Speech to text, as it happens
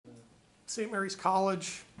St. Mary's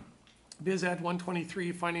College, Biz Ed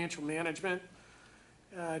 123, Financial Management.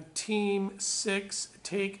 Team 6,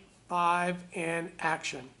 Take 5, and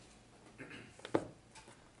Action.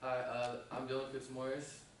 Hi, I'm Dylan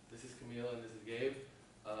Fitzmaurice. This is Camille and this is Gabe.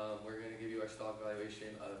 We're going to give you our stock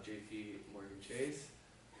valuation of JP Morgan Chase.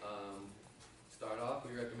 Start off,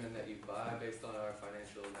 we recommend that you buy based on our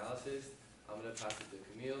financial analysis. I'm going to pass it to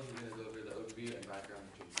Camille, who's going to go over the overview and background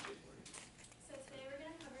of JP Morgan. So today we're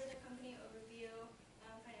going to cover the company overview,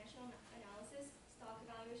 financial analysis, stock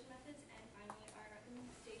evaluation methods, and finally our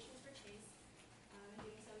recommendations for Chase. In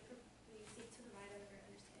doing so, we seek to provide a better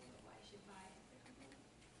understanding of why you should buy the company.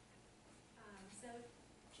 So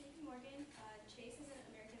JP Morgan Chase is an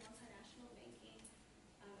American multinational banking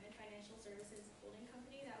and financial services holding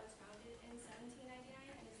company that was founded in 1799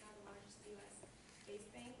 and is now the largest U.S.-based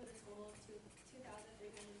bank with a total of $2,350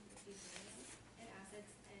 billion in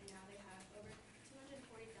assets, and now they have over 240,000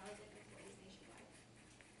 employees nationwide.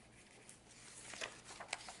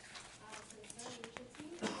 So this is our leadership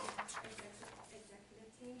team, our executive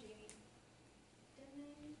team, Jamie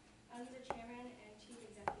Denman, the chairman and chief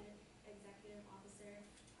executive officer.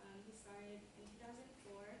 He started in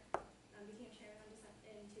 2004, became chairman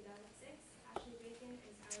in 2006. Ashley Bacon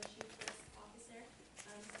is our chief risk officer,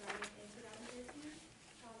 started in 2013.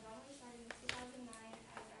 Sean Donnelly started in 2009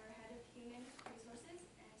 as our head of human resources,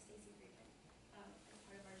 and Stacy Freeman as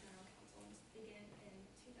part of our general counsel, began in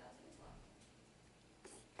 2012.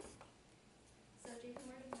 So JP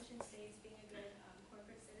Morgan's mission states being a good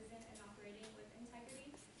corporate citizen and operating with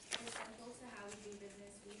integrity is central to how we do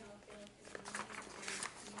business. We help build economies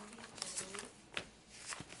and communities globally.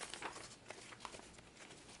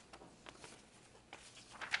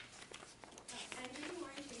 And JP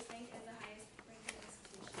Morgan Chase Bank is the highest ranking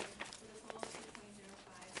institution with a total of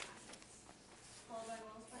 2.05 assets, followed by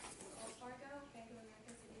Wells Fargo, Bank of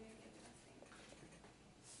America, Citibank, and U.S. Bank.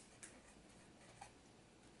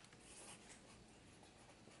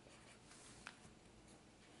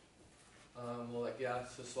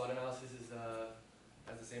 So SWOT analysis is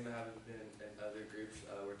as the same as have been in other groups.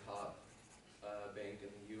 We're top bank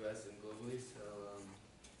in the U.S. and globally. So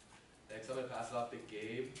next I'm going to pass it off to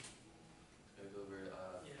Gabe. He's going to go over.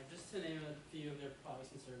 Just to name a few of their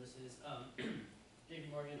products and services.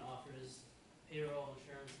 JP Morgan offers payroll,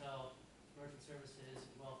 insurance help, merchant services,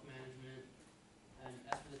 wealth management, and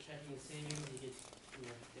as for the checking and savings, you get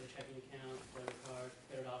a checking account, debit card,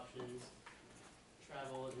 credit options,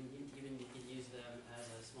 travel, and even you can use them as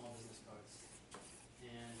small business cards.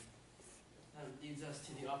 And that leads us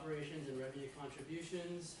to the operations and revenue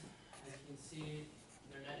contributions. As you can see,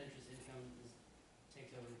 their net interest income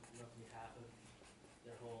takes over roughly half of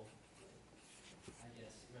their whole,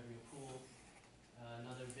 revenue pool.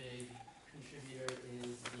 Another big contributor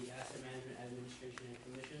is the asset management, administration, and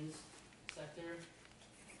commissions sector.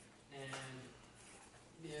 And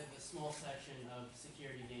we have a small section of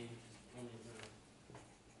security gain, which is only around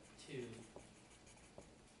 2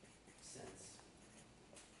 cents.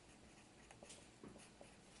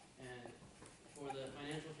 And for the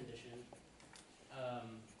financial condition,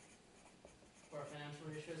 for our financial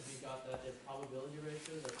ratios, we got that their probability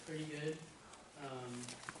ratios are pretty good.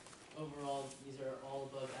 Overall, these are all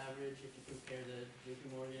above average if you compare the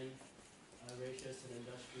JP Morgan ratios to the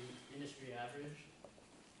industry average.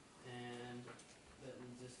 And that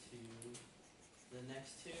leads us to the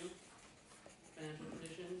next two financial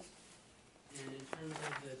conditions. And in terms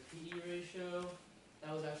of the PE ratio,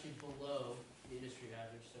 that was actually below the industry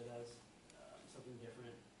average, so that was something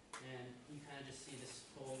different. And you kind of just see this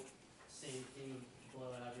whole same thing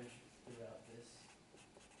below average throughout this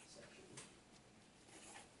section.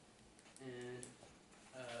 And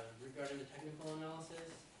regarding the technical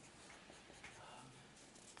analysis,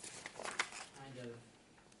 kind of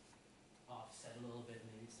offset a little bit,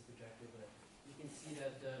 maybe it's the projector, but you can see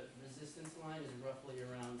that the resistance line is roughly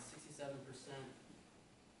around 67%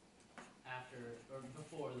 after or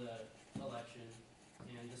before the election,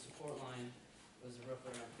 and the support line was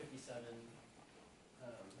roughly around $57.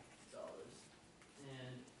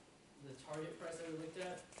 And the target price that we looked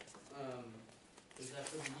at is that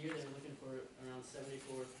for the year they were looking for around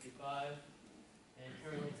 74.55, and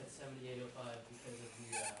currently it's at 78.05 because of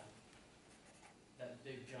the that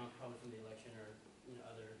big jump probably from the election or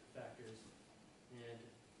other factors. And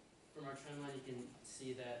from our trend line, you can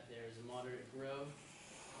see that there's a moderate growth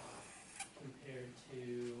compared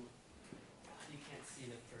to, you can't see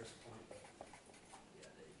the first point, but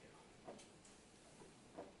yeah, there you go.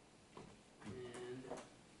 And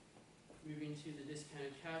moving to the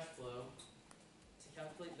discounted cash flow, to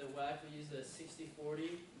calculate the WACC, we use the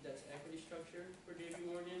 60-40 debt to equity structure for JP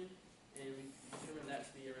Morgan, and we determined that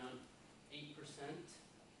to be around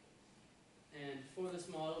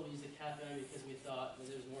CAPM because we thought that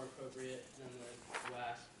it was more appropriate than the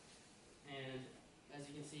WAC. And as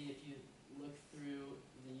you can see, if you look through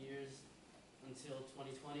the years until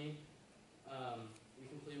 2020, we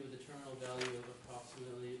completed with a terminal value of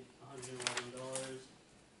approximately $111.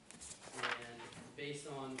 And based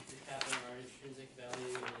on the CAPM, our intrinsic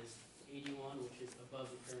value is 81, which is above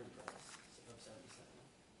the current price of 77.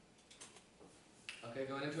 Okay,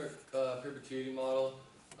 going into our perpetuity model,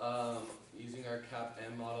 using our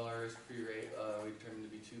CAPM model, our risk-free rate, we determined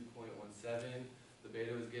to be 2.17. The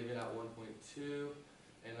beta was given at 1.2,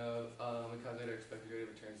 and we calculated our expected rate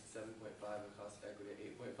of returns to 7.5 and cost of equity at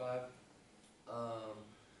 8.5.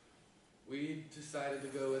 We decided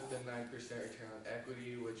to go with the 9% return on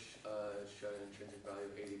equity, which showed an intrinsic value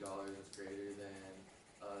of $80. That's greater than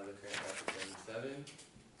the current price of 77.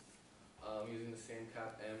 Using the same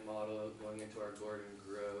CAPM model, going into our Gordon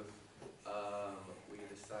growth, we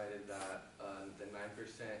decided that the 9%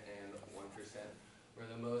 and 1% were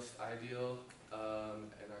the most ideal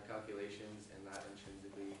in our calculations, and that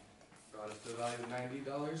intrinsically brought us to a value of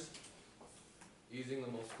 $90. Using the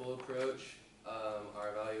multiple approach, our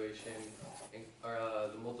evaluation,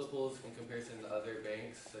 the multiples in comparison to other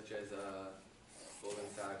banks such as Goldman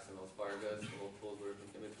Sachs and Wells Fargo's, the multiples were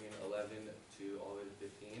in between 11 to all the way to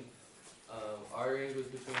 15. Our range was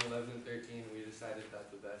between 11 and 13, and we decided that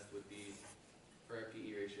the best would be, for our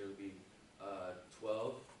PE ratio, would be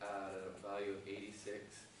 12 at a value of 86,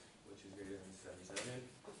 which is greater than 77.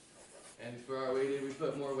 And for our weighted, we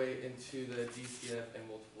put more weight into the DCF and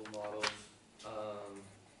multiple models,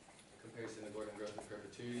 comparison to Gordon growth and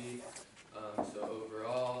perpetuity. So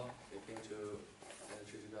overall, it came to an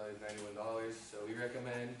intrinsic value of $91. So we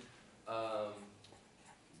recommend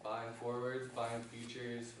buying forwards, buying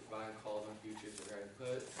futures, buying calls on futures and right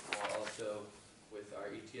puts, while also with our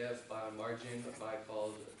ETFs, buy on margin, buy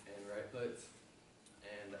calls and right puts.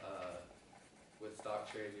 And with stock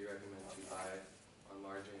trades, we recommend to buy